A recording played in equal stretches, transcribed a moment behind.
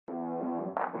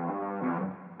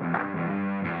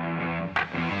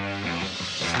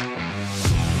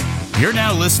You're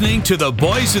now listening to the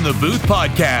Boys in the Booth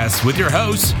podcast with your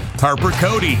hosts, Harper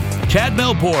Cody, Chad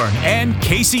Melbourne, and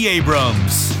Casey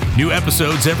Abrams. New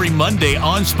episodes every Monday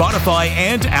on Spotify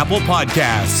and Apple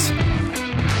Podcasts.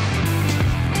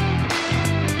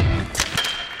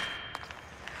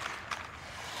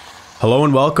 Hello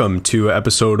and welcome to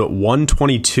episode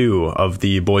 122 of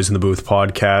the Boys in the Booth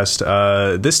podcast.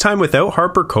 This time without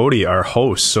Harper Cody, our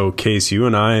host. So, Case, you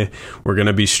and I, we're going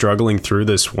to be struggling through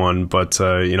this one, but,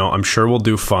 I'm sure we'll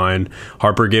do fine.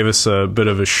 Harper gave us a bit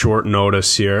of a short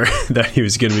notice here that he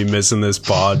was going to be missing this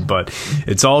pod, but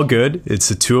it's all good. It's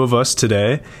the two of us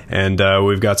today, and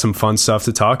we've got some fun stuff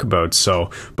to talk about. So,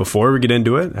 before we get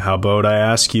into it, how about I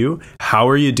ask you, how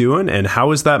are you doing, and how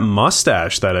is that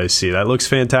mustache that I see? That looks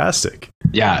fantastic.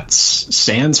 Yeah, it's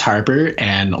sans Harper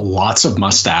and lots of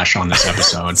mustache on this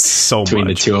episode. So between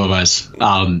much. The two of us.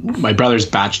 My brother's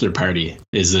bachelor party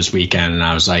is this weekend, and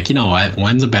I was like, you know what?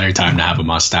 When's a better time to have a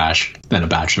mustache than a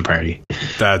bachelor party?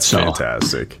 That's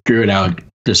fantastic. Grew it out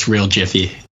just real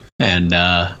jiffy, and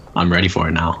I'm ready for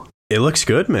it now. It looks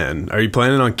good, man. Are you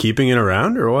planning on keeping it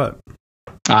around or what?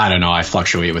 I don't know. I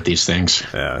fluctuate with these things.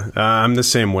 Yeah, I'm the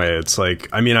same way. It's like,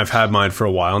 I've had mine for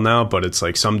a while now, but it's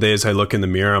like some days I look in the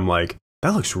mirror, I'm like,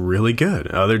 that looks really good.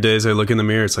 Other days I look in the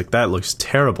mirror, it's like, that looks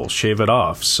terrible. Shave it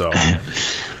off. So, okay.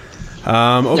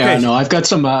 Yeah, no, I've got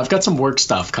some work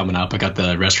stuff coming up. I got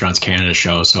the Restaurants Canada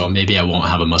show, so maybe I won't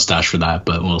have a mustache for that,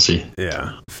 but we'll see.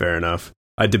 Yeah, fair enough.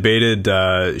 I debated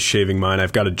shaving mine.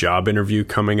 I've got a job interview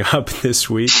coming up this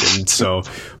week, and so,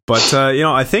 but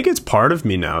I think it's part of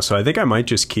me now, so I think I might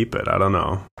just keep it. I don't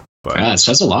know. But yeah, it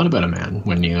says a lot about a man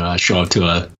when you show up to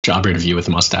a job interview with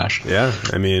a mustache. Yeah,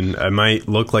 I might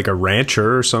look like a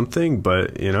rancher or something,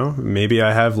 but maybe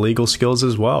I have legal skills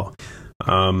as well.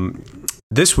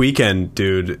 This weekend,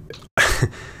 dude,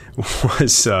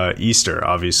 was Easter,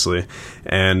 obviously,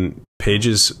 and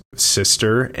Paige's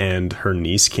sister and her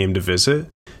niece came to visit,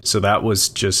 so that was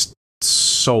just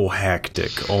so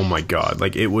hectic. Oh my god,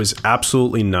 like it was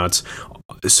absolutely nuts.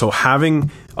 So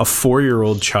having a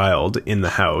 4-year-old child in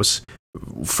the house,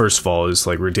 first of all, is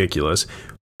like ridiculous.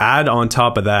 Add on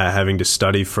top of that having to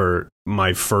study for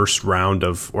my first round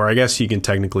of, or I guess you can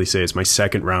technically say it's my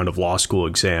second round of law school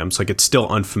exams. Like it's still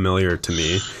unfamiliar to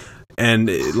me, and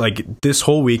like this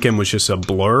whole weekend was just a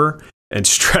blur and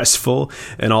stressful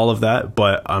and all of that,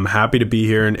 but I'm happy to be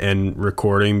here and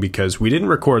recording, because we didn't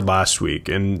record last week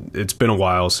and it's been a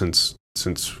while since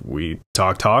we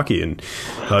talked hockey, and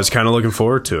I was kind of looking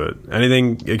forward to it.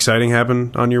 Anything exciting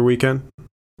happen on your weekend?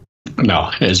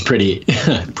 No, it was pretty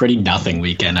nothing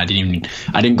weekend. I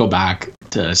didn't go back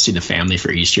to see the family for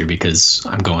Easter because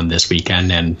I'm going this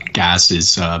weekend, and gas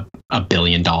is $1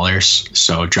 billion.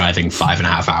 So driving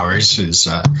 5.5 hours is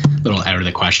a little out of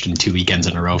the question 2 weekends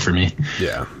in a row for me.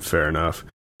 Yeah, fair enough.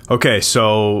 Okay,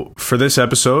 so for this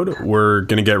episode, we're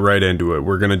going to get right into it.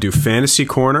 We're going to do Fantasy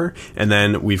Corner, and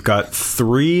then we've got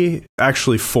 4,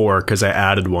 because I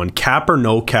added one, cap or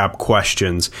no cap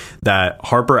questions that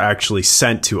Harper actually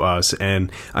sent to us.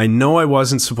 And I know I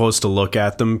wasn't supposed to look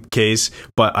at them, Case,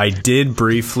 but I did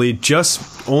briefly,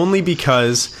 just only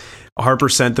because Harper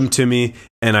sent them to me,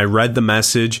 and I read the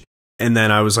message. And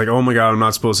then I was like, oh my God, I'm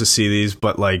not supposed to see these,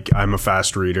 but like I'm a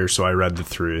fast reader, so I read the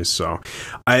through. So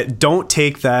I don't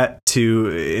take that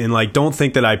don't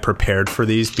think that I prepared for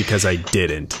these, because I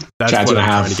didn't. That's Chad's what I'm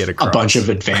have trying to get across. A bunch of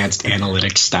advanced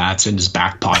analytics stats in his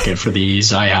back pocket for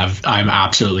these. I'm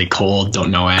absolutely cold, don't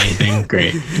know anything.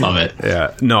 Great. Love it.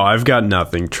 Yeah. No, I've got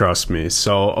nothing. Trust me.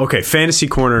 So, okay. Fantasy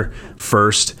Corner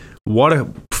first. What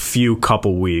a few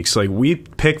couple weeks. Like, we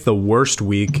picked the worst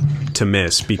week to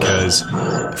miss because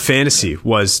fantasy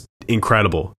was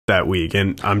incredible that week,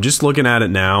 and I'm just looking at it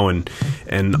now, and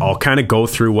I'll kind of go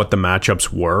through what the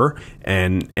matchups were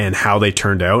and how they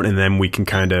turned out, and then we can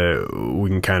kind of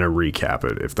recap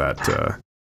it if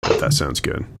that sounds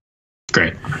good.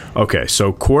 Great. Okay,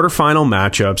 so quarterfinal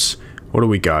matchups. What do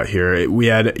we got here? We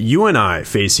had you and I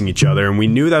facing each other, and we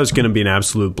knew that was going to be an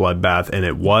absolute bloodbath, and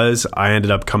it was. I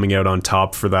ended up coming out on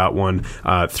top for that one,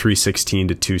 316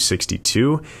 to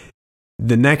 262.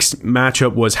 The next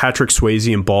matchup was Hatrick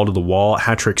Swayze and Ball to the Wall.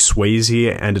 Hatrick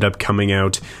Swayze ended up coming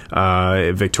out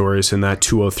victorious in that,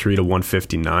 203 to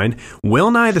 159.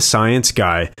 Will Nye the Science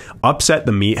Guy upset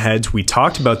the Meatheads. We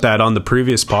talked about that on the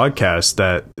previous podcast,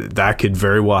 that could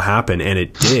very well happen, and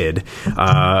it did.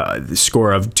 The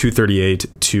score of 238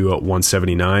 to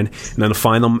 179. And then the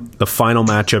final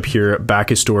matchup here,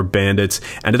 Bacchus Door Bandits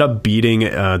ended up beating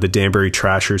the Danbury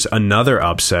Trashers, another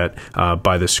upset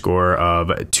by the score of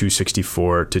 264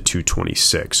 224 to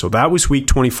 226. So that was week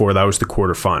 24. That was the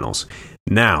quarterfinals.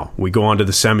 Now we go on to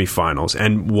the semifinals,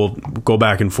 and we'll go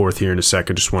back and forth here in a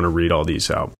second. Just want to read all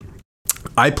these out.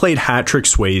 I played Hat-Trick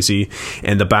Swayze,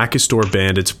 and the Bacchus Door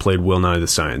Bandits played Will Nye the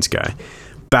Science Guy.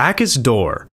 Bacchus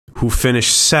Door, who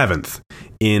finished 7th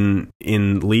in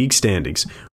league standings,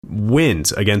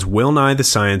 wins against Will Nye the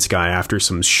Science Guy after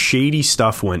some shady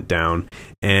stuff went down,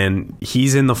 and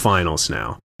he's in the finals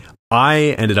now.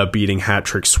 I ended up beating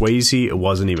Hat-Trick Swayze. It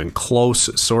wasn't even close.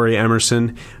 Sorry,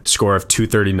 Emerson. Score of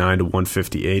 239 to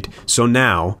 158. So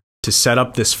now, to set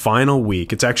up this final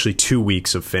week, it's actually 2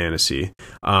 weeks of fantasy.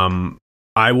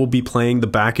 I will be playing the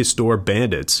Bacchus Door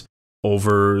Bandits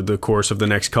over the course of the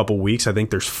next couple weeks. I think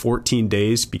there's 14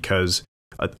 days because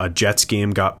a Jets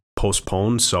game got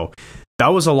postponed. So that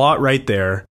was a lot right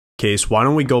there. Case, why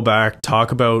don't we go back,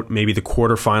 talk about maybe the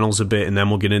quarterfinals a bit, and then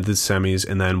we'll get into the semis,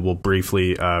 and then we'll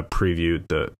briefly preview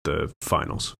the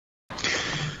finals.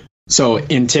 So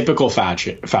in typical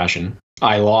fashion,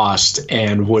 I lost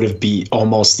and would have beat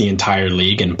almost the entire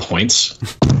league in points.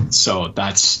 So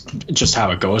that's just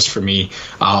how it goes for me.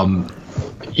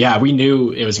 Yeah, we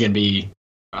knew it was going to be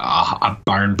a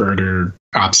barn burner,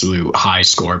 absolute high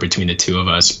score between the two of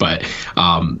us, but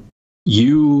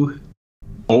you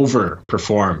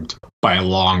overperformed by a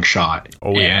long shot.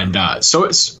 Oh, yeah. And so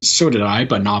did I,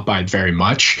 but not by very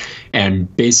much.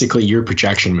 And basically your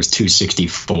projection was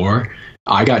 264.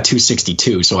 I got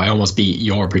 262, so I almost beat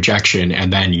your projection,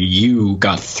 and then you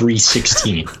got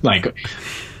 316. Like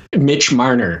Mitch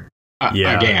Marner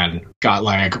again got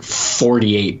like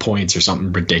 48 points or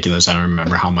something ridiculous. I don't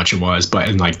remember how much it was, but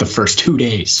in like the first 2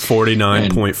 days,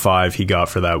 49.5 he got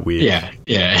for that week. Yeah.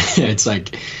 It's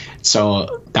like,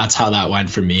 so that's how that went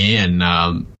for me, and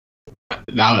that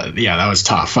was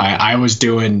tough.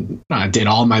 I did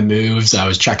all my moves. I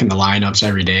was checking the lineups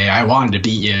every day. I wanted to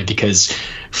beat you because,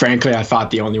 frankly, I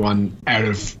thought the only one out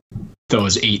of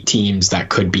those 8 teams that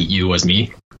could beat you was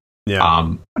me.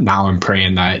 Yeah. Now I'm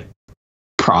praying that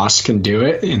Prost can do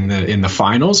it in the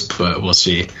finals, but we'll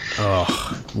see.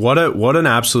 Oh, what an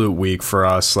absolute week for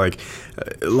us! Like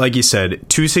you said,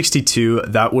 262.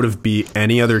 That would have beat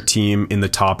any other team in the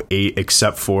top 8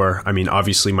 except for, I mean,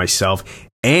 obviously myself.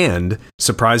 And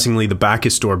surprisingly, the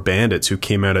Bacchus Door Bandits, who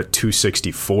came out at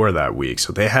 264 that week.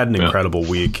 So they had an incredible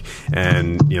week.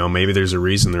 And, maybe there's a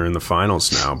reason they're in the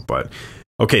finals now. But,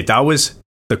 okay, that was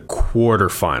the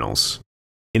quarterfinals.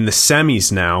 In the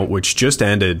semis now, which just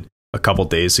ended a couple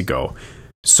days ago,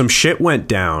 some shit went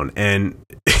down. And,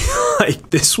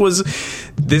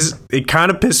 it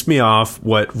kind of pissed me off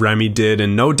what Remy did.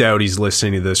 And no doubt he's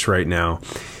listening to this right now.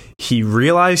 He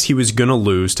realized he was going to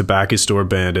lose to Bacchus Door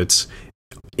Bandits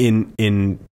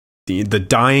in the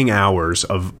dying hours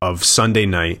of Sunday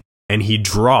night, and he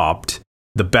dropped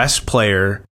the best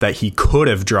player that he could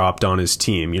have dropped on his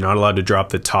team. You're not allowed to drop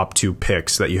the top 2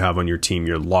 picks that you have on your team.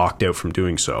 You're locked out from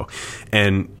doing so.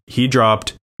 And he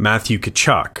dropped Matthew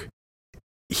Tkachuk.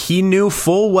 He knew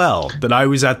full well that I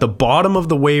was at the bottom of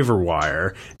the waiver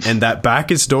wire and that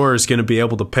Bacchus Door is going to be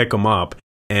able to pick him up.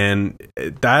 And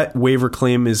that waiver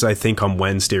claim is, I think, on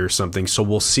Wednesday or something. So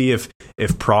we'll see if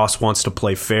Prost wants to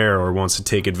play fair or wants to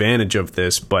take advantage of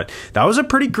this. But that was a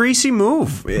pretty greasy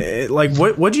move.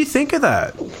 What do you think of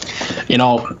that?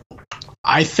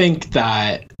 I think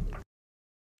that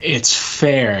it's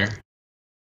fair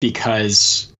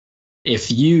because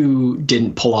if you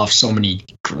didn't pull off so many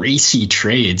greasy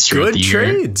trades throughout the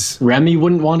year, Remy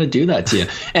wouldn't want to do that to you.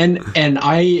 And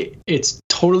it's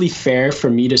totally fair for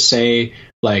me to say,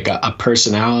 like, a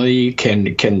personality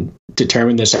can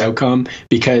determine this outcome,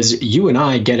 because you and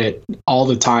I get it all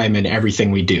the time in everything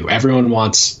we do. Everyone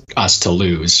wants us to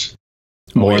lose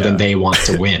more than they want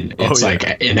to win. It's like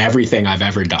in everything I've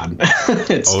ever done.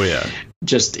 It's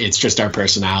just our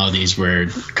personalities. We're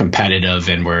competitive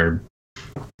and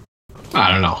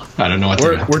I don't know what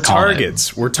we're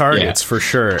targets. We're targets for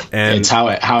sure, and it's how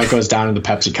it goes down in the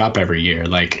Pepsi Cup every year.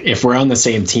 Like, if we're on the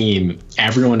same team,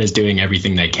 everyone is doing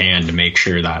everything they can to make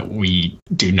sure that we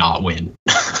do not win.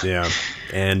 Yeah,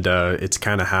 and it's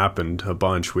kind of happened a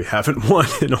bunch. We haven't won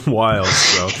in a while,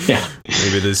 so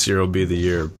maybe this year will be the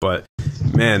year. But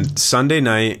man, Sunday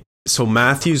night. So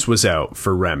Matthews was out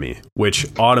for Remy, which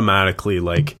automatically,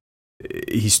 like,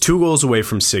 he's 2 goals away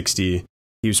from 60.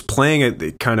 He was playing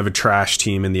a kind of a trash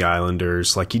team in the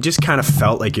Islanders. Like, he just kind of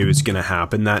felt like it was going to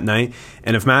happen that night.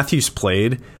 And if Matthews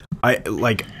played,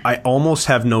 I almost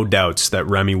have no doubts that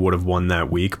Remy would have won that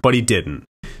week, but he didn't.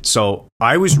 So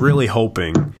I was really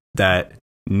hoping that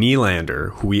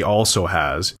Nylander, who he also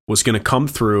has, was going to come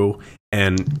through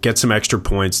and get some extra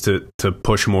points to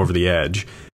push him over the edge.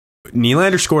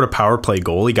 Nylander scored a power play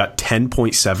goal. He got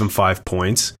 10.75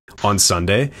 points on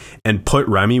Sunday and put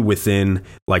Remy within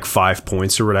like 5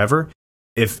 points or whatever.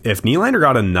 If Nylander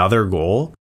got another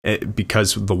goal,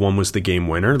 because the one was the game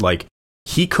winner, like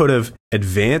he could have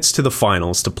advanced to the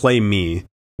finals to play me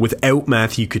without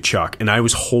Matthew Tkachuk. And I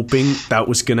was hoping that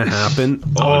was going to happen.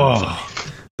 Oh,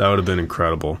 that would have been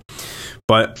incredible.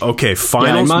 But okay,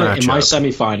 finals matchup. In my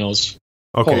semifinals.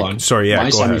 Okay, hold on. Sorry, yeah,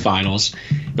 my go semifinals.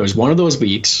 Ahead. It was one of those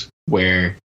weeks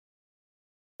where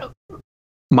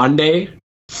Monday,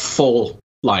 full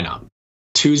lineup.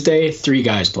 Tuesday, 3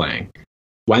 guys playing.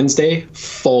 Wednesday,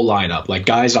 full lineup, like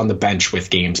guys on the bench with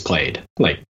games played.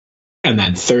 Like, and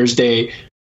then Thursday,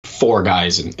 4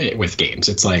 guys with games.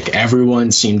 It's like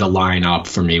everyone seemed to line up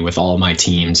for me with all my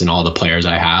teams and all the players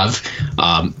I have.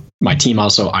 My team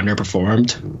also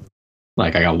underperformed.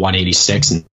 Like I got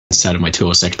 186 instead of my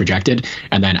 206 projected,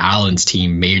 and then Allen's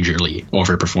team majorly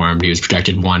overperformed. He was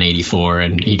projected 184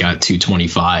 and he got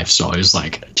 225. So it was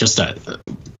like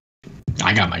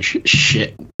I got my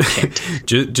shit kicked.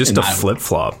 just a flip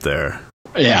flop there.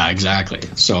 Yeah, exactly.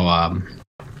 So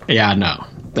yeah, no,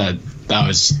 that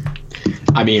was.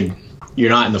 I mean, you're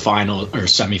not in the final or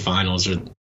semifinals or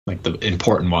like the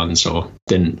important ones, so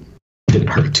didn't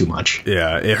hurt too much.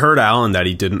 Yeah, it hurt Allen that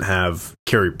he didn't have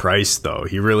Carey Price, though.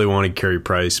 He really wanted Carey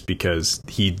Price because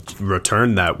he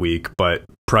returned that week, but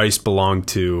Price belonged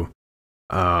to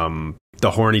the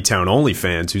Hornytown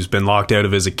OnlyFans, who's been locked out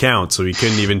of his account, so he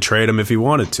couldn't even trade him if he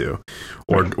wanted to,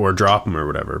 or drop him or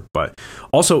whatever. But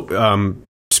also,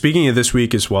 speaking of this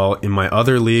week as well, in my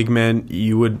other league, man,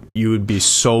 you would be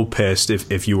so pissed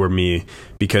if you were me,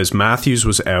 because Matthews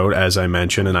was out, as I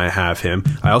mentioned, and I have him.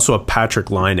 I also have Patrick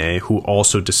Laine, who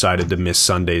also decided to miss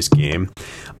Sunday's game.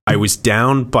 I was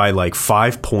down by like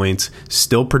 5 points,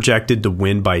 still projected to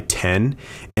win by 10,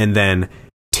 and then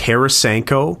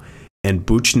Tarasenko and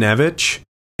Buchnevich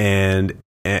and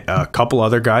a couple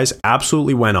other guys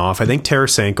absolutely went off. I think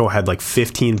Tarasenko had like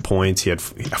 15 points. He had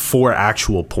 4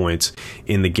 actual points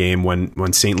in the game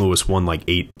when St. Louis won like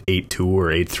 8-2 or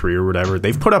 8-3 or whatever.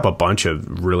 They've put up a bunch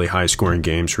of really high scoring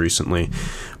games recently.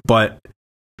 But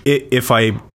if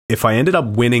I ended up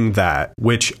winning that,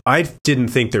 which I didn't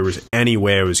think there was any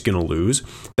way I was going to lose,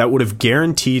 that would have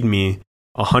guaranteed me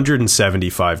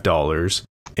 $175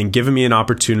 and given me an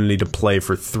opportunity to play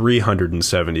for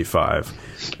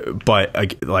 $375. But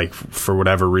like for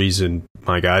whatever reason,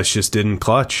 my guys just didn't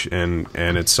clutch, and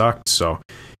it sucked. So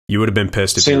you would have been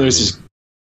pissed if St. Louis's.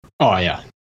 Oh yeah,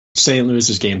 St.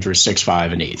 Louis's games were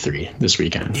 6-5 and 8-3 this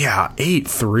weekend. Yeah,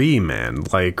 8-3, man.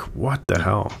 Like what the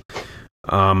hell?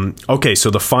 Okay, so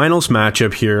the finals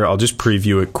matchup here, I'll just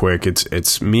preview it quick.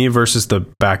 It's me versus the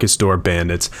Bacchus Door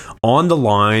Bandits. On the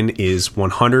line is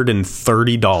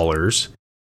 $130.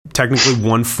 Technically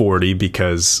 $140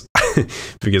 because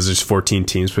there's 14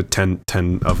 teams, but 10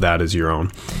 of that is your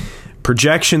own.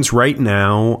 Projections right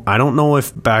now, I don't know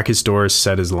if Bacchus Door has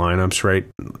set his lineups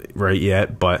right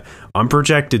yet, but I'm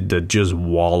projected to just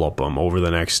wallop them over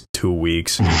the next 2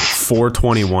 weeks,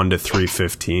 421 to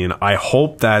 315. I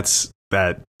hope that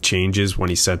changes when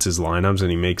he sets his lineups and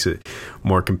he makes it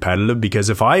more competitive, because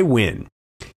if I win,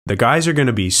 the guys are going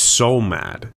to be so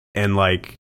mad, and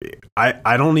like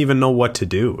I don't even know what to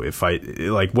do. If I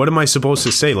like, what am I supposed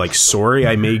to say? Like, sorry,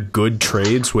 I made good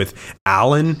trades with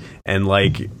Allen and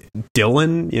like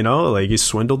Dylan, you know, like you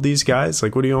swindled these guys.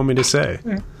 Like, what do you want me to say?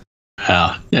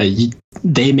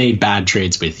 They made bad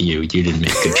trades with you. You didn't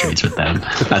make good trades with them.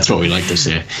 That's what we like to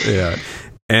say. Yeah.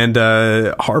 And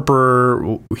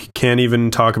Harper can't even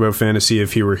talk about fantasy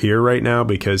if he were here right now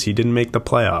because he didn't make the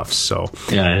playoffs. So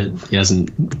yeah, he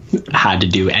hasn't had to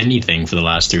do anything for the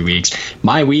last 3 weeks.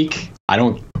 My week, I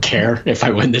don't care if I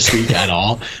win this week at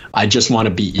all. I just want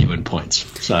to beat you in points.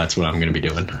 So that's what I'm going to be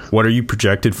doing. What are you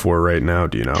projected for right now?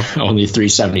 Do you know? Only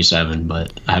 377,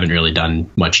 but I haven't really done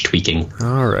much tweaking.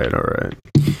 All right.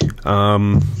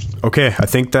 Okay, I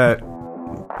think that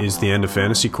is the end of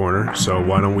Fantasy Corner, so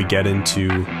why don't we get into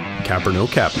Cap or No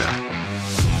Cap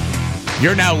now?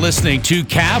 You're now listening to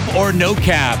Cap or No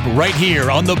Cap right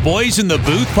here on the Boys in the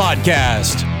Booth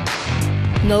podcast.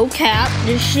 No cap,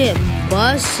 this shit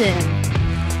bussin'.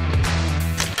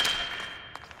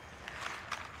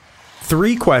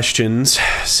 3 questions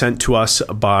sent to us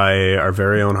by our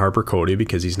very own Harper Cody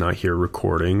because he's not here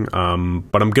recording. But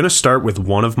I'm going to start with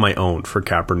one of my own for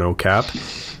Cap or No Cap.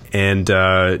 And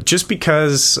just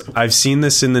because I've seen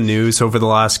this in the news over the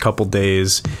last couple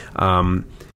days,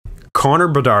 Connor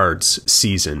Bedard's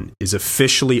season is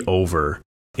officially over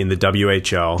in the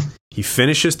WHL. He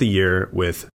finishes the year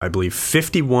with, I believe,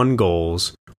 51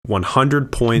 goals,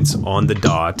 100 points on the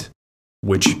dot,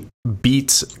 which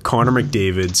beats Connor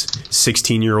McDavid's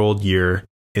 16-year-old year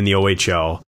in the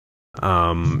OHL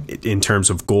in terms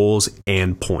of goals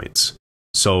and points.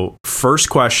 So first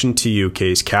question to you,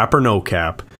 Case, cap or no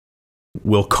cap,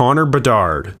 will Connor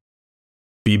Bedard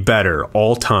be better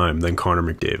all time than Connor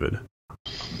McDavid?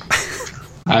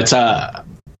 That's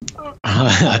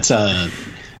a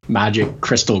magic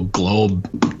crystal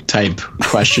globe type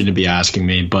question to be asking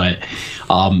me, but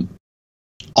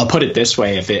I'll put it this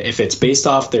way: if it's based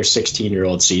off their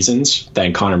 16-year-old seasons,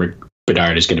 then Connor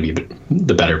Bedard is going to be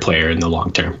the better player in the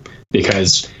long term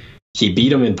because he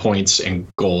beat him in points and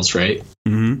goals, right?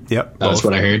 Mm-hmm. Yep, that's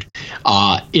what I heard.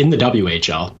 In the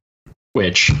WHL,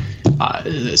 which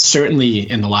certainly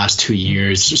in the last 2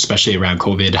 years, especially around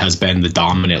COVID, has been the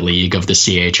dominant league of the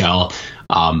CHL.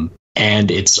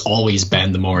 And it's always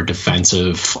been the more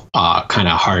defensive, kind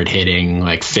of hard hitting,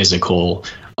 like physical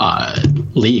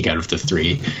league out of the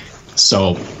three.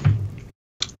 So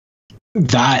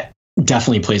that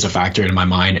definitely plays a factor in my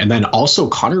mind. And then also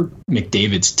Connor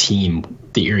McDavid's team,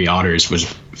 the Erie Otters, was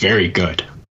very good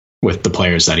with the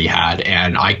players that he had.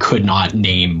 And I could not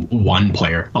name one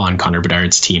player on Connor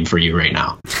Bedard's team for you right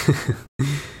now.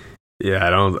 Yeah,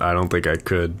 I don't think I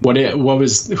could. Who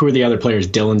were the other players?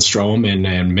 Dylan Strome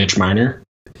and Mitch Marner?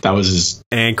 That was his.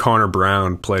 And Connor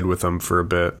Brown played with him for a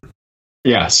bit.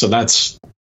 Yeah, so that's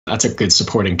a good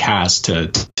supporting cast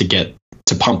to get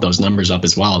to pump those numbers up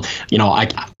as well. You know,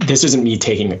 this isn't me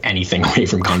taking anything away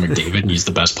from Connor McDavid. He's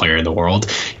the best player in the world.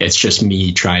 It's just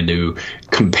me trying to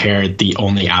compare the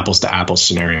only apples to apples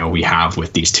scenario we have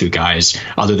with these two guys,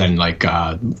 other than like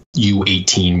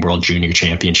U18 World Junior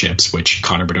Championships, which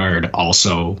Connor Bedard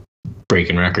also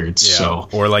breaking records. Yeah. So,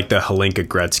 or like the Hlinka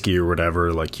Gretzky or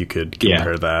whatever, like you could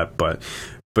compare that. But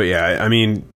yeah, I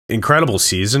mean, incredible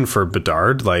season for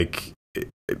Bedard, like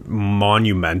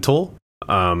monumental.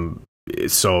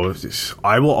 So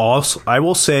I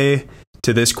will say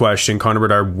to this question, Connor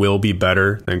Bedard will be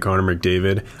better than Connor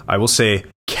McDavid. I will say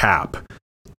cap.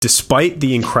 Despite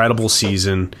the incredible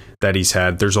season that he's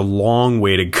had, there's a long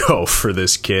way to go for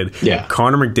this kid. Yeah.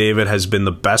 Connor McDavid has been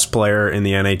the best player in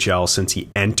the NHL since he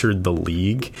entered the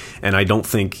league, and I don't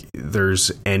think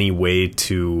there's any way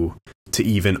to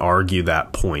even argue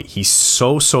that point. He's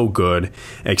so good,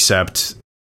 except,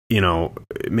 you know,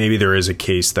 maybe there is a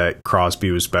case that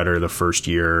Crosby was better the first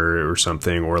year or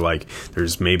something, or like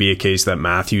there's maybe a case that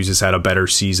Matthews has had a better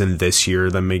season this year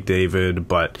than McDavid.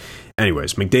 But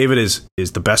anyways, McDavid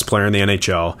is the best player in the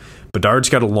NHL. Bedard's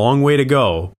got a long way to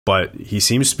go, but he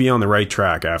seems to be on the right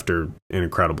track after an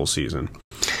incredible season.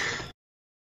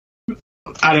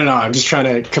 I don't know. I'm just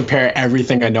trying to compare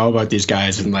everything I know about these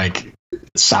guys, and like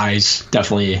size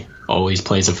definitely always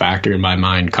plays a factor in my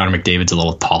mind. Connor McDavid's a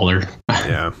little taller.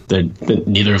 Yeah.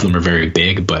 Neither of them are very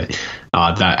big, but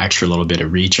that extra little bit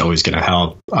of reach always going to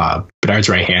help. Bedard's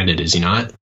right-handed, is he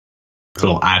not? A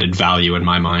little added value in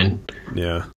my mind.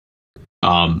 Yeah.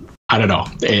 I don't know.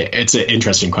 It's an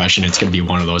interesting question. It's going to be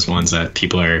one of those ones that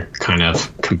people are kind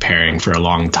of comparing for a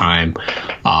long time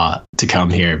to come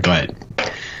here, but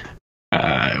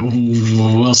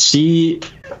we'll see.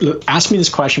 Ask me this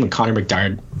question when Connor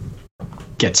McDavid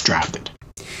gets drafted,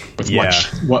 with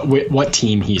what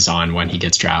team he's on when he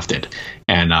gets drafted,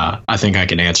 and I think I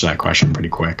can answer that question pretty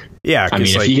quick. Yeah, I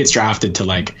mean, if he gets drafted to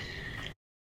like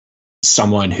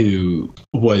someone who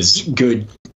was good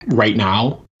right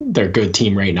now, they're a good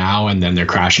team right now, and then they're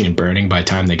crashing and burning by the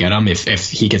time they get him. If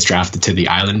he gets drafted to the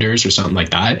Islanders or something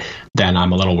like that, then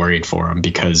I'm a little worried for him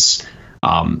because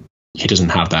he doesn't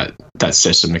have that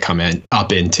system to come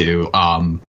up into.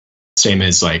 Same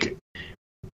as like,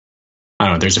 I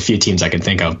don't know, there's a few teams I can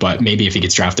think of, but maybe if he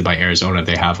gets drafted by Arizona,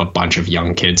 they have a bunch of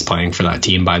young kids playing for that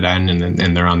team by then,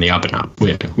 and they're on the up and up.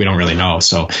 We don't really know.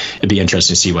 So it'd be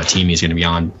interesting to see what team he's going to be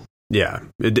on. Yeah,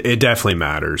 it definitely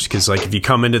matters, because like if you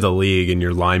come into the league and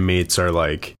your line mates are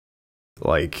like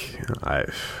I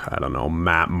don't know,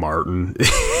 Matt Martin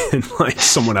and like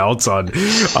someone else on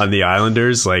the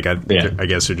Islanders, like I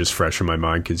guess they're just fresh in my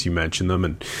mind because you mentioned them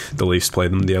and the Leafs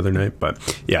played them the other night. But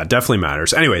yeah, it definitely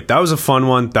matters. Anyway, that was a fun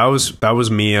one. That was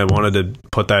me. I wanted to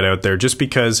put that out there just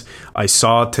because I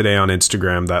saw today on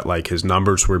Instagram that like his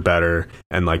numbers were better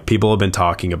and like people have been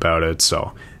talking about it.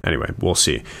 So anyway, we'll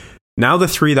see. Now the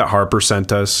three that Harper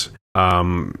sent us,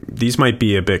 these might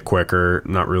be a bit quicker.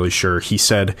 Not really sure. He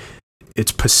said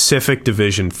it's Pacific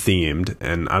Division themed,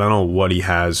 and I don't know what he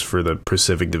has for the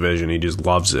Pacific Division. He just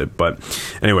loves it. But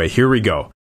anyway, here we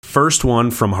go. First one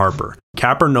from Harper.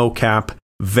 Cap or no cap,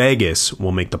 Vegas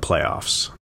will make the playoffs.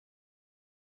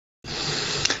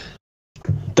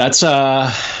 That's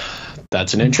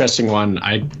an interesting one.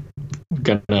 I'm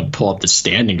gonna pull up the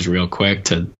standings real quick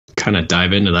to kind of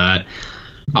dive into that.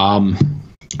 I'm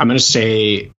going to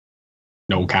say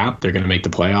no cap. They're going to make the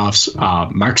playoffs.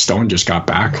 Mark Stone just got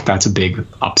back. That's a big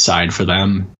upside for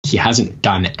them. He hasn't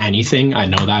done anything. I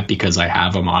know that because I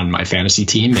have him on my fantasy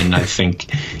team, and I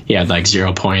think he had like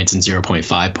 0 points and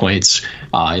 0.5 points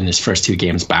in his first 2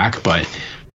 games back. But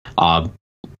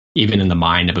even in the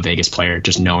mind of a Vegas player,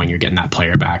 just knowing you're getting that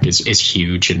player back is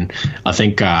huge. And I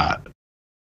think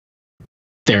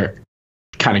they're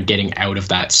kind of getting out of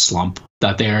that slump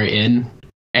that they're in,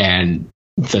 and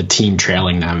the team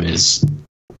trailing them is,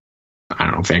 I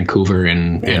don't know, Vancouver,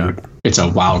 and it's a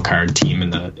wild card team in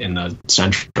the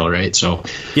Central, right? So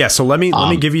yeah. So let me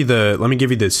give you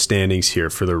the standings here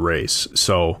for the race.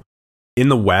 So in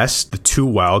the West, the 2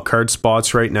 wild card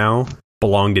spots right now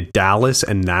belong to Dallas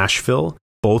and Nashville,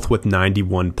 both with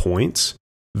 91 points.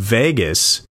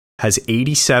 Vegas has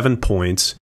 87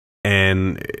 points,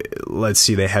 and let's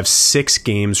see, they have 6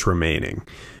 games remaining.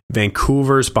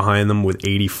 Vancouver's behind them with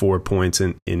 84 points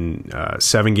in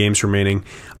 7 games remaining.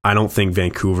 I don't think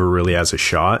Vancouver really has a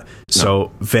shot. No.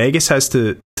 So Vegas has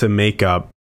to make up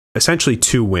essentially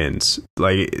 2 wins.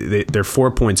 Like they're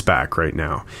 4 points back right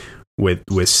now with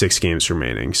 6 games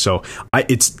remaining. So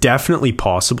it's definitely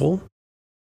possible.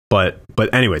 But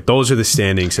anyway, those are the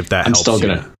standings. If that helps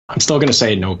I'm still gonna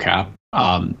say no cap.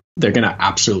 They're gonna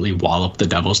absolutely wallop the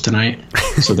Devils tonight.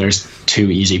 So there's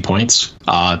 2 easy points.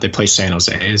 They play San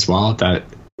Jose as well. That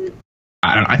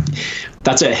I don't know.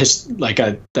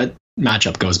 That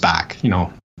matchup goes back, you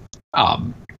know.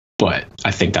 But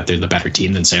I think that they're the better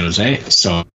team than San Jose.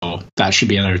 So that should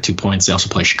be another 2 points. They also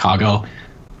play Chicago.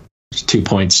 2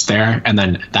 points there, and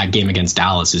then that game against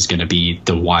Dallas is going to be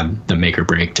the make or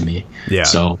break to me. Yeah.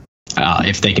 So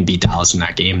if they can beat Dallas in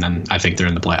that game, then I think they're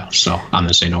in the playoffs. So I'm going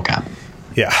to say no cap.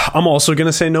 Yeah, I'm also going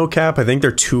to say no cap. I think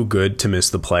they're too good to miss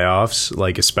the playoffs,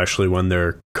 like especially when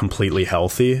they're completely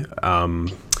healthy. I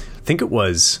think it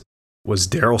was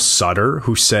Daryl Sutter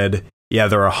who said, yeah,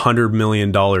 they're $100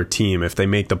 million team. If they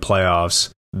make the playoffs,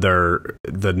 they're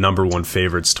the number 1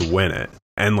 favorites to win it.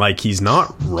 And like, he's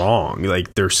not wrong.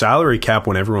 Like, their salary cap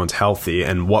when everyone's healthy,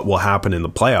 and what will happen in the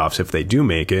playoffs if they do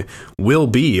make it, will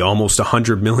be almost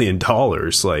 $100 million.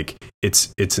 Like,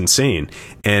 it's insane.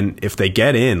 And if they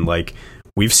get in, like,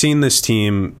 we've seen this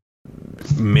team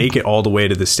make it all the way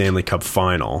to the Stanley Cup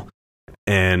final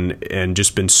and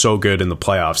just been so good in the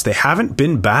playoffs. They haven't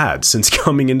been bad since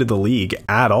coming into the league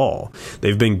at all.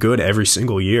 They've been good every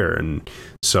single year. And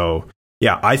so,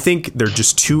 yeah, I think they're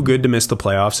just too good to miss the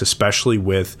playoffs, especially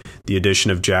with the addition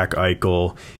of Jack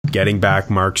Eichel, getting back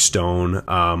Mark Stone.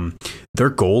 Their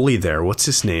goalie there, what's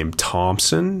his name?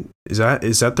 Thompson? Is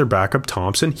that their backup,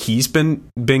 Thompson? He's been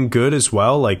good as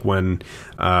well, like when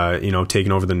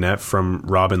taking over the net from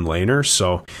Robin Lehner.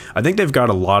 So I think they've got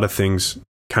a lot of things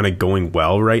kind of going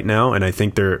well right now, and I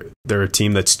think they're a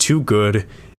team that's too good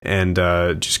and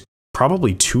just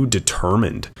probably too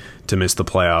determined to miss the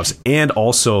playoffs. And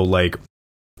also, like,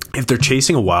 if they're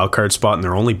chasing a wild card spot and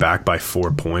they're only back by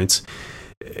 4 points,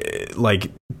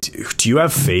 like, do you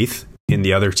have faith in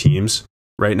the other teams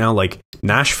right now? Like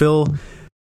Nashville,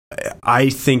 I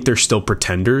think they're still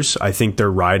pretenders. I think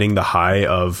they're riding the high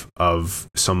of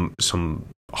some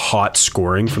hot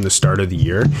scoring from the start of the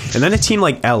year. And then a team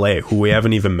like LA, who we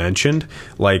haven't even mentioned,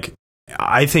 like,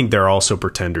 I think they're also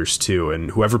pretenders too,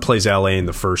 and whoever plays LA in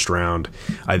the first round,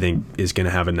 I think, is going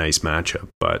to have a nice matchup.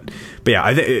 But yeah,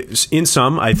 in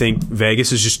sum, I think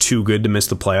Vegas is just too good to miss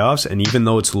the playoffs. And even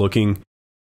though it's looking,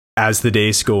 as the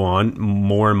days go on,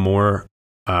 more and more,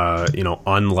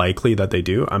 unlikely that they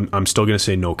do, I'm still going to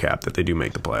say no cap that they do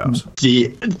make the playoffs.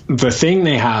 The thing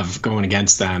they have going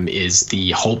against them is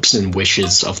the hopes and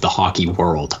wishes of the hockey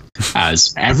world,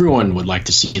 as everyone would like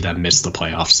to see them miss the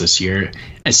playoffs this year,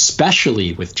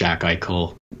 especially with Jack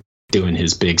Eichel doing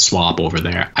his big swap over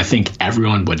there. I think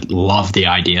everyone would love the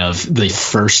idea of the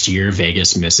first year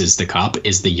Vegas misses the cup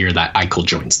is the year that Eichel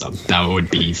joins them. That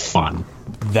would be fun.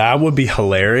 That would be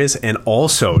hilarious. And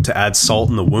also, to add salt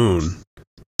in the wound,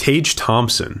 Tage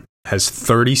Thompson has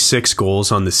 36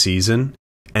 goals on the season,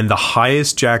 and the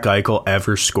highest Jack Eichel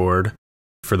ever scored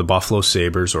for the Buffalo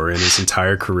Sabres, or in his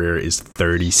entire career, is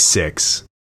 36.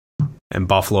 And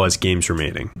Buffalo has games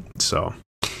remaining. So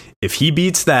if he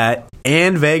beats that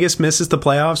and Vegas misses the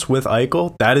playoffs with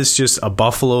Eichel, that is just a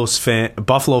Buffalo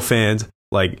fans,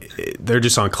 like, they're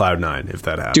just on cloud 9 if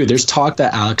that happens. Dude, there's talk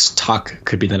that Alex Tuch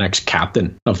could be the next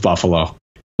captain of Buffalo.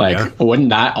 Like, wouldn't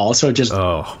that also just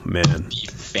be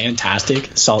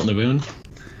fantastic? Salt in the wound.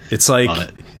 It's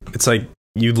like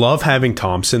you love having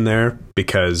Thompson there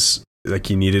because, like,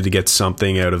 you needed to get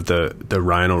something out of the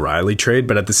Ryan O'Reilly trade,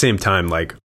 but at the same time,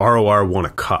 like, ROR won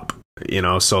a cup,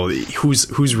 so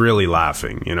who's really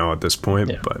laughing, at this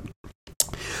point? Yeah. But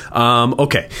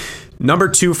Okay. Number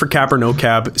 2 for cap or no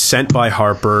cap, sent by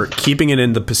Harper, keeping it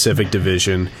in the Pacific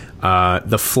Division.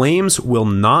 The Flames will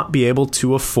not be able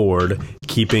to afford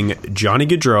keeping Johnny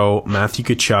Gaudreau, Matthew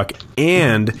Tkachuk,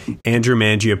 and Andrew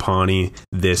Mangiapane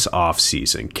this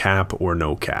offseason. Cap or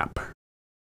no cap?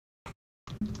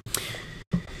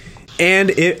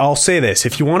 And I'll say this,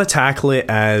 if you want to tackle it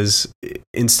as,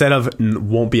 instead of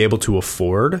won't be able to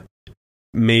afford,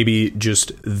 maybe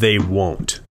just they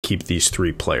won't keep these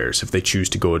 3 players if they choose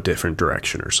to go a different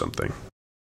direction or something.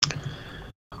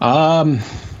 Man,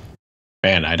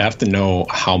 I'd have to know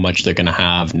how much they're going to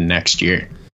have next year.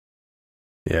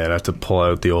 Yeah, I'd have to pull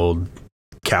out the old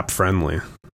cap friendly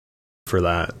for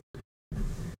that.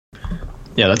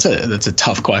 Yeah, that's a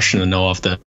tough question to know off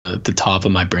the top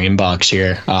of my brain box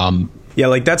here. Yeah,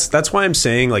 like that's why I'm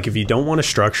saying, like, if you don't want to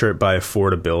structure it by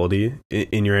affordability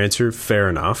in your answer, fair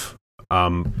enough.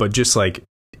 But just like,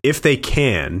 if they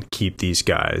can keep these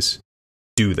guys,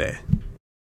 do they?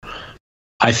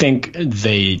 I think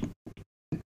they,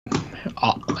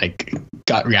 like,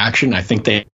 gut reaction, I think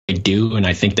they do, and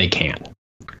I think they can.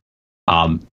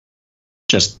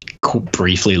 Just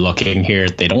briefly looking here,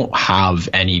 they don't have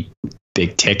any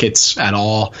big tickets at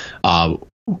all.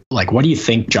 Like, what do you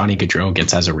think Johnny Gaudreau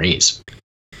gets as a raise?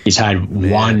 He's had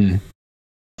one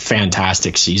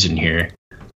fantastic season here.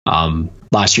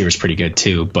 Last year was pretty good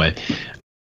too, but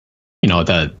you know,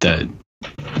 the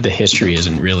history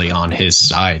isn't really on his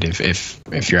side.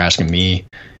 If you're asking me,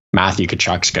 Matthew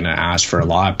Tkachuk's going to ask for a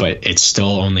lot, but it's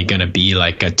still only going to be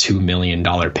like a $2 million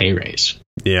pay raise.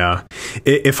 Yeah.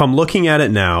 If I'm looking at it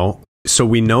now, so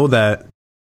we know that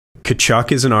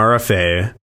Tkachuk is an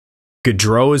RFA,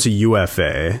 Gaudreau is a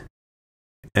UFA,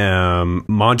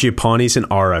 Mangiapane's an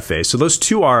RFA. So those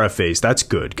 2 RFAs, that's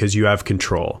good because you have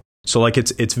control. So like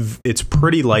it's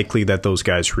pretty likely that those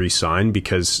guys re-sign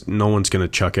because no one's going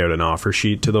to chuck out an offer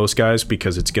sheet to those guys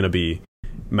because it's going to be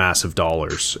massive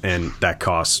dollars and that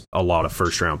costs a lot of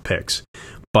first round picks.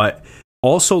 But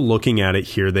also looking at it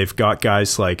here, they've got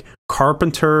guys like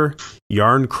Carpenter,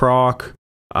 Yarncroc,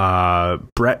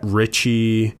 Brett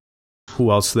Ritchie. Who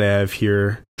else do they have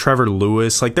here? Trevor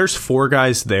Lewis. Like, there's 4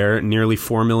 guys there, nearly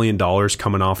 $4 million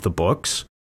coming off the books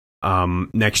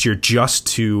next year just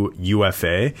to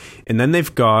UFA. And then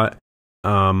they've got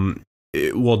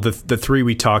the 3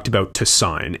 we talked about to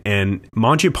sign. And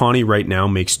Mangiapane right now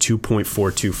makes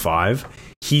 2.425.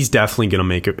 He's definitely going to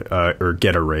make or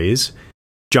get a raise.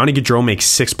 Johnny Gaudreau makes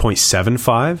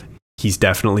 6.75. He's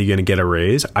definitely going to get a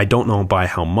raise. I don't know by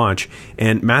how much.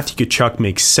 And Matthew Tkachuk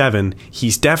makes 7.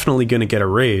 He's definitely going to get a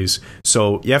raise.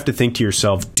 So you have to think to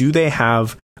yourself, do they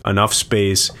have enough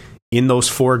space in those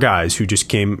 4 guys who just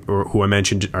came, or who I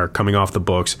mentioned are coming off the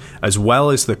books, as well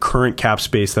as the current cap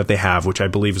space that they have, which I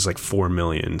believe is like $4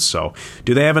 million. So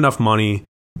do they have enough money,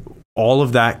 all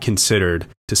of that considered,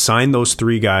 to sign those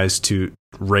 3 guys to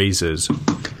raises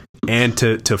and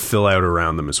to fill out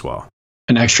around them as well?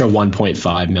 An extra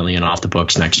 $1.5 million off the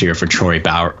books next year for Troy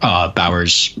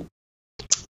Bauer's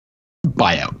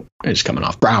buyout is coming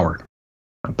off. Bauer.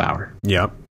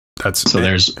 Yep.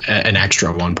 There's an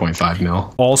extra 1.5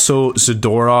 mil. Also,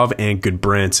 Zadorov and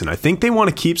Goodbranson. I think they want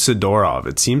to keep Zadorov.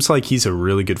 It seems like he's a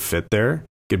really good fit there.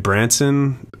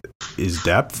 Goodbranson is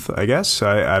depth, I guess.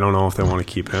 I don't know if they want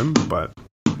to keep him, but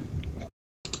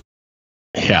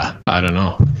yeah, I don't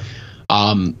know.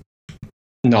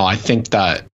 No, I think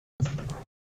that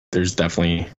there's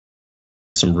definitely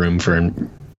some room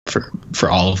for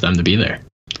all of them to be there.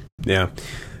 Yeah.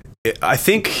 I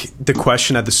think the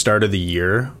question at the start of the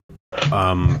year,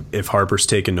 if Harper's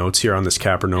taking notes here on this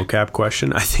cap or no cap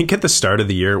question, I think at the start of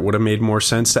the year it would have made more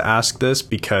sense to ask this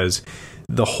because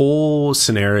the whole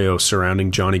scenario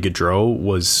surrounding Johnny Gaudreau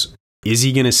was, is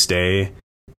he going to stay?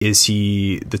 Is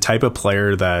he the type of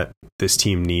player that this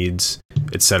team needs,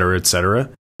 et cetera, et cetera?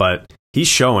 But he's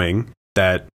showing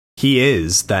that he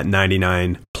is that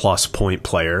 99 plus point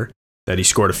player that he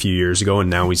scored a few years ago, and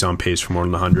now he's on pace for more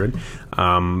than 100.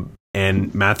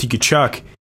 And Matthew Tkachuk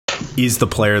is the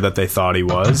player that they thought he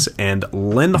was, and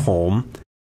Lindholm,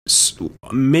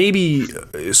 maybe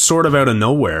sort of out of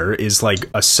nowhere, is like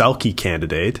a Selke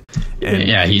candidate. And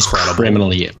yeah, he's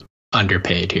criminally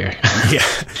underpaid here. Yeah.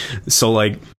 So,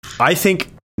 like, I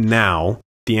think now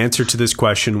the answer to this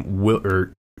question, will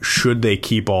or should they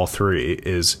keep all 3,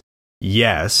 is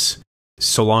yes,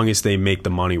 so long as they make the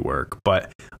money work.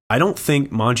 But I don't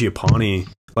think Mangiapane,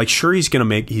 like, sure, he's going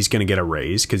to get a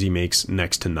raise because he makes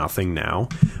next to nothing now.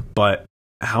 But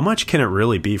how much can it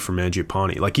really be for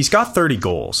Mangiapane? Like, he's got 30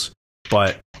 goals,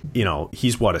 but, you know,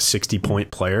 he's what, a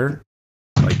 60-point player?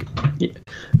 Like,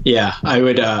 yeah, I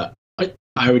would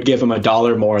give him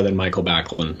 $1 more than Michael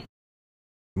Backlund.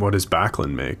 What does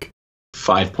Backlund make?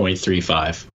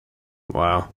 5.35.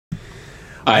 Wow.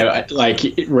 I like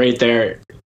right there.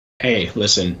 Hey,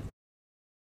 listen,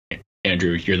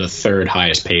 Andrew, you're the third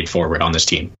highest paid forward on this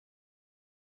team.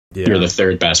 Yeah. You're the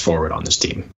third best forward on this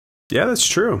team. Yeah, that's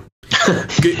true.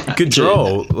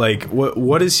 Gaudreau, like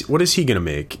what is he gonna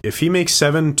make? If he makes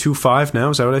 7.25 now,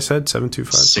 is that what I said?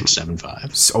 7.25?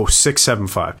 6.75. Oh,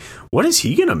 6.75. What is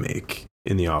he gonna make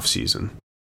in the off season?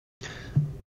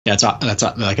 Yeah, that's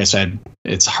like I said,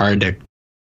 it's hard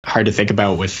to think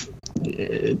about with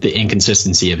the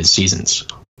inconsistency of his seasons.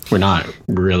 We're not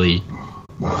really.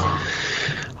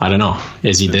 I don't know.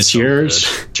 Is he this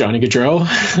year's Johnny Gaudreau?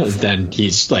 Then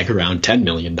he's like around $10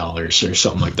 million or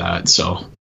something like that. So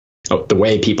the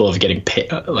way people have been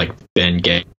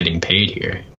getting paid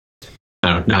here, I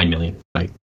don't know, $9 million.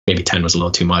 Like maybe 10 was a little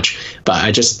too much. But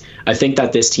I think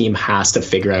that this team has to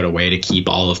figure out a way to keep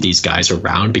all of these guys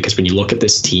around, because when you look at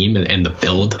this team and the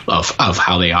build of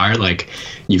how they are, like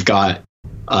you've got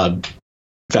a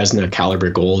Vezina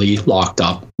caliber goalie locked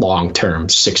up long term,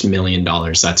 $6 million.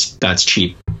 That's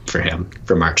cheap for him,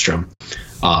 for Markstrom.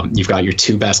 You've got your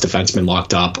two best defensemen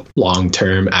locked up long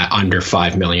term at under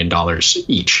 $5 million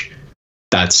each.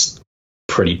 That's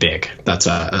pretty big. That's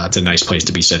a nice place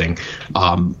to be sitting.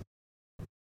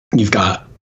 You've got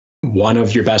one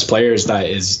of your best players that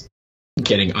is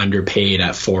getting underpaid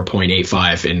at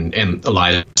 4.85 in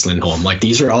Elias Lindholm. Like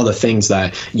these are all the things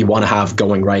that you want to have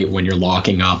going right when you're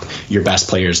locking up your best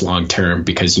players long term,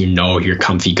 because you know you're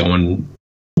comfy going.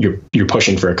 You're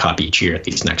pushing for a cup each year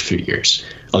these next few years.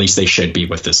 At least they should be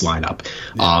with this lineup.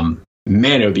 Yeah.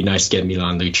 Man, it would be nice to get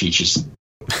Milan Lucic's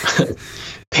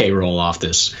payroll off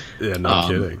this. Yeah, no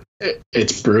kidding.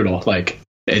 It's brutal. Like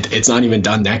it's not even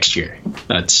done next year.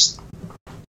 That's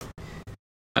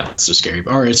so scary.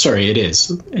 Or sorry, it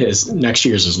is. Next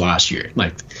year's is last year.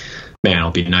 Like, man,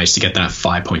 it'll be nice to get that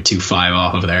 5.25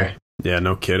 off of there. Yeah,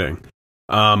 no kidding.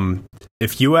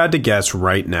 If you had to guess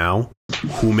right now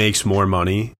who makes more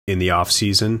money in the off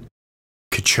season,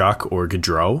 Tkachuk or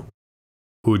Gaudreau,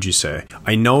 who would you say?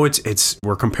 I know it's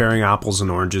we're comparing apples and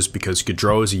oranges because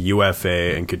Gaudreau is a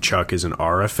UFA and Tkachuk is an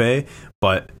RFA,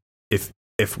 but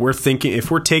if we're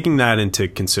taking that into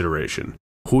consideration,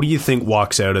 who do you think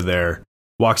walks out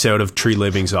of Tree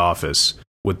Living's office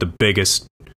with the biggest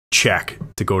check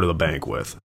to go to the bank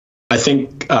with? I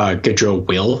think Gaudreau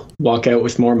will walk out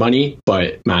with more money,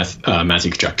 but Matthew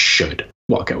Tkachuk should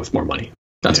walk out with more money.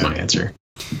 That's my answer.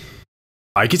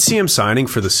 I could see him signing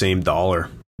for the same dollar.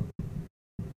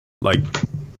 Like,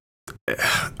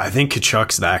 I think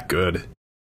Tkachuk's that good.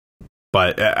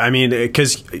 But, I mean,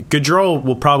 because Gaudreau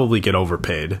will probably get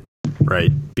overpaid,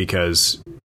 right? Because,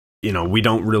 you know, we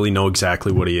don't really know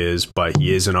exactly what he is, but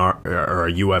he is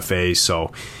a UFA,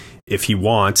 so if he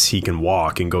wants, he can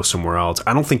walk and go somewhere else.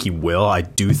 I don't think he will. I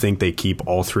do think they keep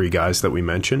all three guys that we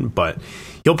mentioned, but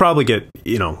he'll probably get,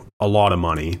 you know, a lot of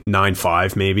money,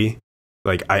 9.5 maybe.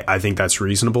 Like, I think that's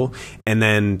reasonable. And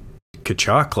then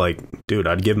Tkachuk, like, dude,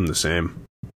 I'd give him the same.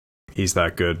 He's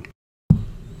that good.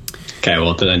 Okay,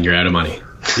 well, then you're out of money.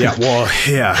 Yeah, well,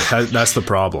 yeah, that's the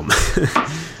problem.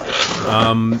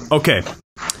 Okay,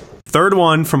 third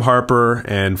one from Harper,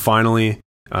 and finally,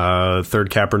 third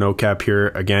cap or no cap here,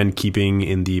 again, keeping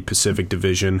in the Pacific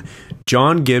Division.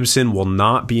 John Gibson will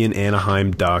not be an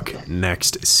Anaheim Duck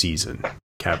next season.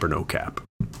 Cap or no cap?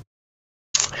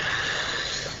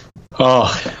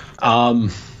 I'm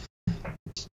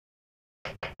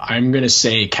going to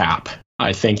say cap.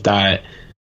 I think that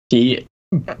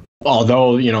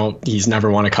although, you know, he's never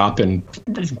won a cup and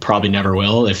probably never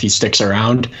will if he sticks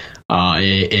around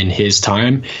in his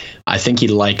time, I think he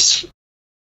likes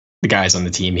the guys on the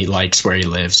team. He likes where he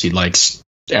lives. He likes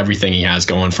everything he has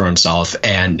going for himself.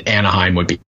 And Anaheim would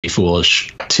be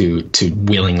foolish to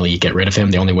willingly get rid of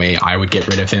him. The only way I would get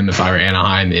rid of him if I were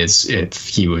Anaheim is if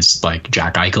he was like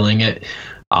Jack Eicheling it.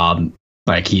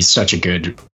 Like he's such a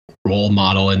good role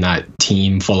model in that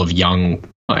team full of young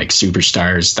like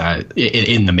superstars that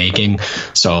in the making.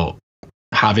 So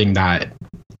having that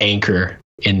anchor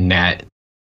in net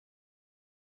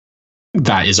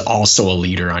that is also a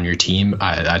leader on your team,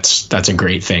 that's a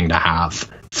great thing to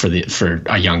have for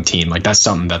a young team. Like that's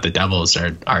something that the Devils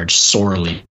are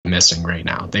sorely missing right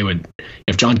now. They would,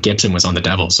 if John Gibson was on the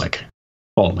Devils, like,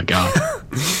 oh my god.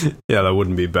 Yeah, that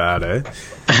wouldn't be bad, eh?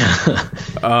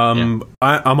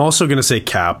 I'm also going to say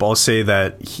cap. I'll say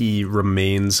that he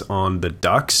remains on the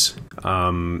Ducks.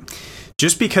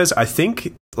 Just because I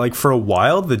think like for a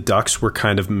while the Ducks were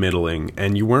kind of middling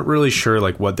and you weren't really sure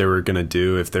like what they were going to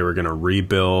do, if they were going to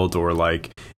rebuild or like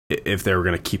if they were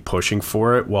going to keep pushing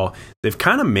for it. Well, they've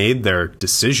kind of made their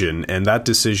decision, and that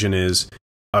decision is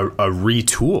a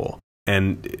retool.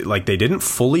 and like they didn't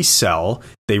fully sell.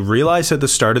 They realized at the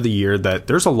start of the year that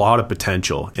there's a lot of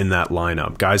potential in that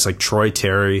lineup. Guys like Troy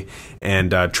Terry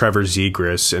and Trevor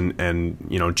Zegras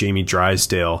and Jamie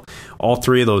Drysdale, all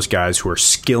three of those guys who are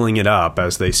skilling it up,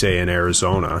 as they say in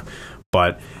Arizona.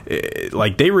 But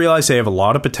like they realize they have a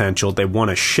lot of potential. They won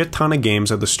a shit ton of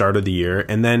games at the start of the year,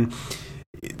 and then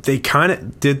they kind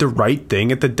of did the right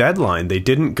thing at the deadline. They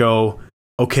didn't go,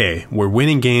 okay, we're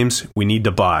winning games, we need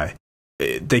to buy.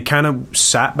 They kind of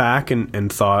sat back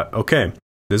and thought, okay,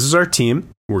 this is our team.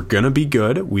 We're going to be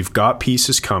good. We've got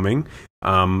pieces coming.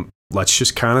 Let's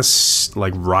just kind of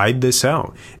like ride this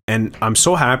out. And I'm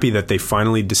so happy that they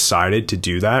finally decided to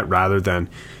do that rather than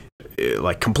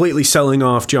like completely selling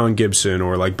off John Gibson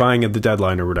or like buying at the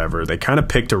deadline or whatever. They kind of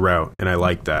picked a route, and I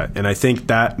like that. And I think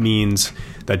that means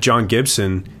that John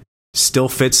Gibson still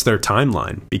fits their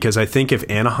timeline, because I think if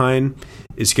Anaheim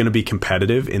is going to be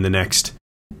competitive in the next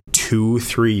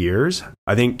 2-3 years,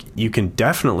 I think you can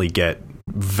definitely get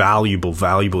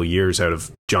valuable years out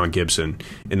of John Gibson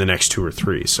in the next 2 or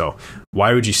 3. So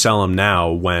why would you sell him now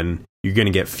when you're going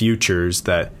to get futures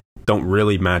that don't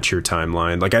really match your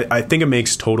timeline? Like I think it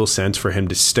makes total sense for him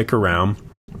to stick around,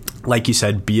 like you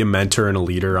said, be a mentor and a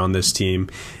leader on this team,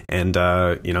 and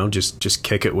just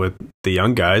kick it with the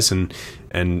young guys and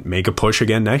make a push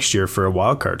again next year for a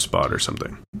wild card spot or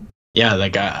something. Yeah,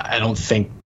 like I don't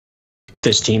think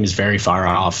this team is very far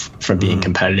off from being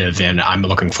competitive, and I'm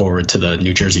looking forward to the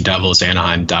New Jersey Devils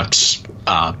Anaheim Ducks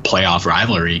playoff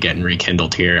rivalry getting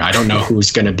rekindled here. I don't know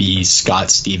who's going to be Scott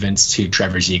Stevens to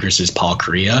Trevor Zegras' Paul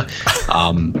Kariya,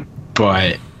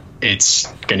 but it's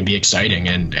going to be exciting,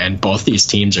 and both these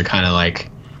teams are kind of like,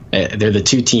 they're the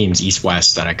two teams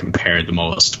East-West that I compare the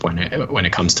most when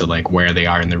it comes to like where they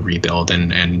are in the rebuild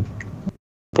and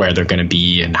where they're going to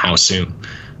be and how soon.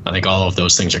 I think all of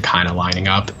those things are kind of lining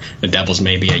up. The Devils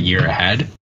may be a year ahead,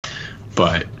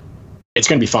 but it's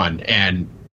going to be fun. And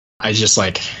I just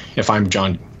like, if I'm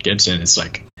John Gibson, it's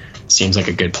like, seems like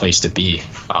a good place to be.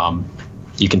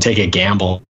 You can take a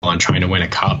gamble on trying to win a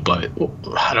cup, but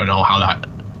I don't know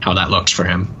how that looks for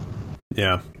him.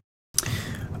 Yeah.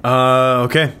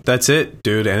 Okay, that's it,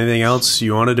 dude. Anything else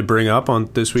you wanted to bring up on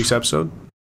this week's episode?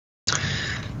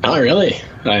 Not really.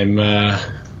 I'm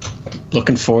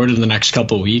looking forward to the next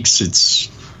couple of weeks. It's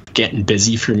getting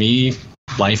busy for me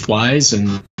life-wise,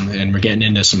 and we're getting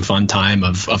into some fun time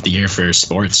of the year for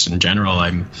sports in general.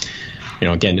 I'm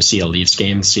getting to see a Leafs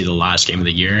game, see the last game of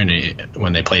the year, and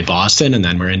when they play Boston, and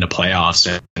then we're into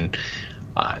playoffs, and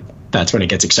that's when it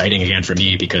gets exciting again for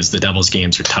me, because the Devils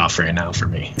games are tough right now for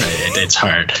me. It's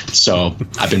hard. So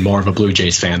I've been more of a Blue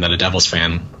Jays fan than a Devils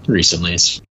fan recently.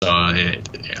 So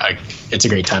it's a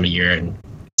great time of year, and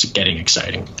it's getting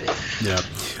exciting. Yeah.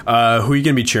 Who are you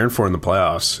going to be cheering for in the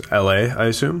playoffs? LA, I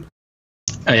assume?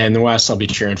 In the West, I'll be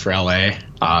cheering for LA.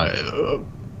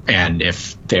 And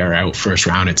if they're out first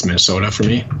round, it's Minnesota for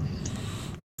me.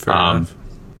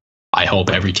 I hope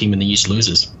every team in the East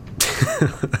loses.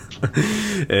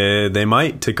 They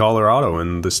might to Colorado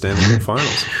in the Stanley Cup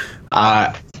Finals.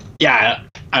 Yeah,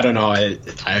 I don't know.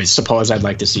 I suppose I'd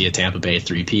like to see a Tampa Bay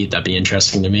three-peat. That'd be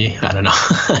interesting to me. I don't know.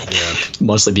 Yeah.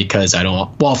 Mostly because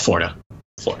Florida.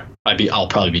 I'll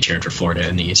probably be cheering for Florida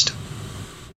in the East.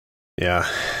 Yeah.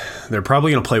 They're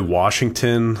probably going to play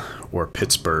Washington or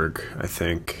Pittsburgh, I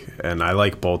think. And I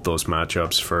like both those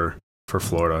matchups for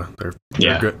Florida. They're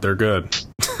good. They're good.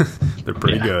 They're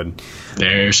pretty good.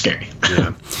 They're scary.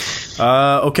 Yeah.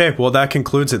 Okay, well, that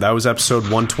concludes it. That was episode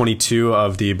 122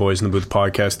 of the Boys in the Booth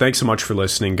podcast. Thanks so much for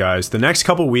listening, guys. The next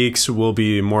couple weeks will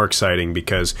be more exciting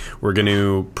because we're going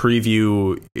to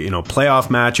preview, playoff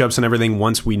matchups and everything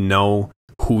once we know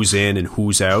who's in and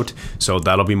who's out, so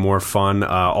that'll be more fun.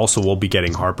 Also, we'll be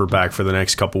getting Harper back for the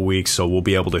next couple weeks, so we'll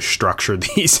be able to structure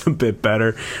these a bit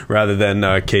better rather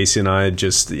than Casey and I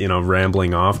just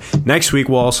rambling off. Next week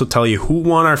we'll also tell you who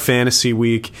won our fantasy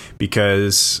week,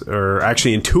 or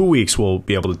actually in 2 weeks we'll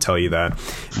be able to tell you that,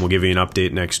 and we'll give you an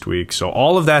update next week. So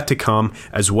all of that to come,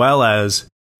 as well as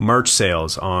merch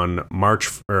sales on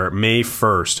May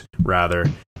 1st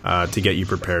rather, to get you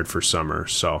prepared for summer.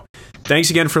 So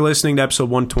thanks again for listening to episode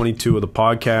 122 of the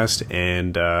podcast,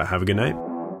 and have a good night.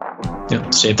 Yeah,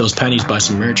 save those pennies, buy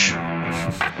some merch.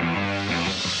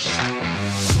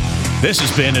 This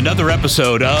has been another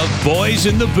episode of Boys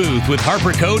in the Booth with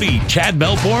Harper Cody, Chad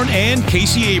Melbourne, and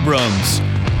Casey Abrams.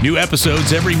 New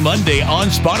episodes every Monday on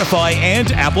Spotify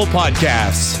and Apple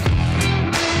Podcasts.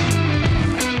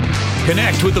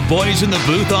 Connect with the Boys in the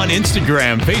Booth on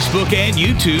Instagram, Facebook, and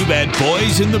YouTube at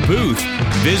Boys in the Booth.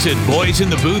 Visit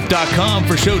boysinthebooth.com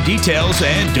for show details,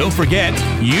 and don't forget,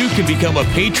 you can become a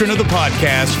patron of the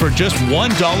podcast for just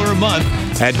 $1 a month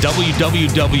at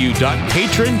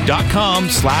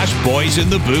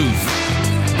www.patreon.com/boysinthebooth.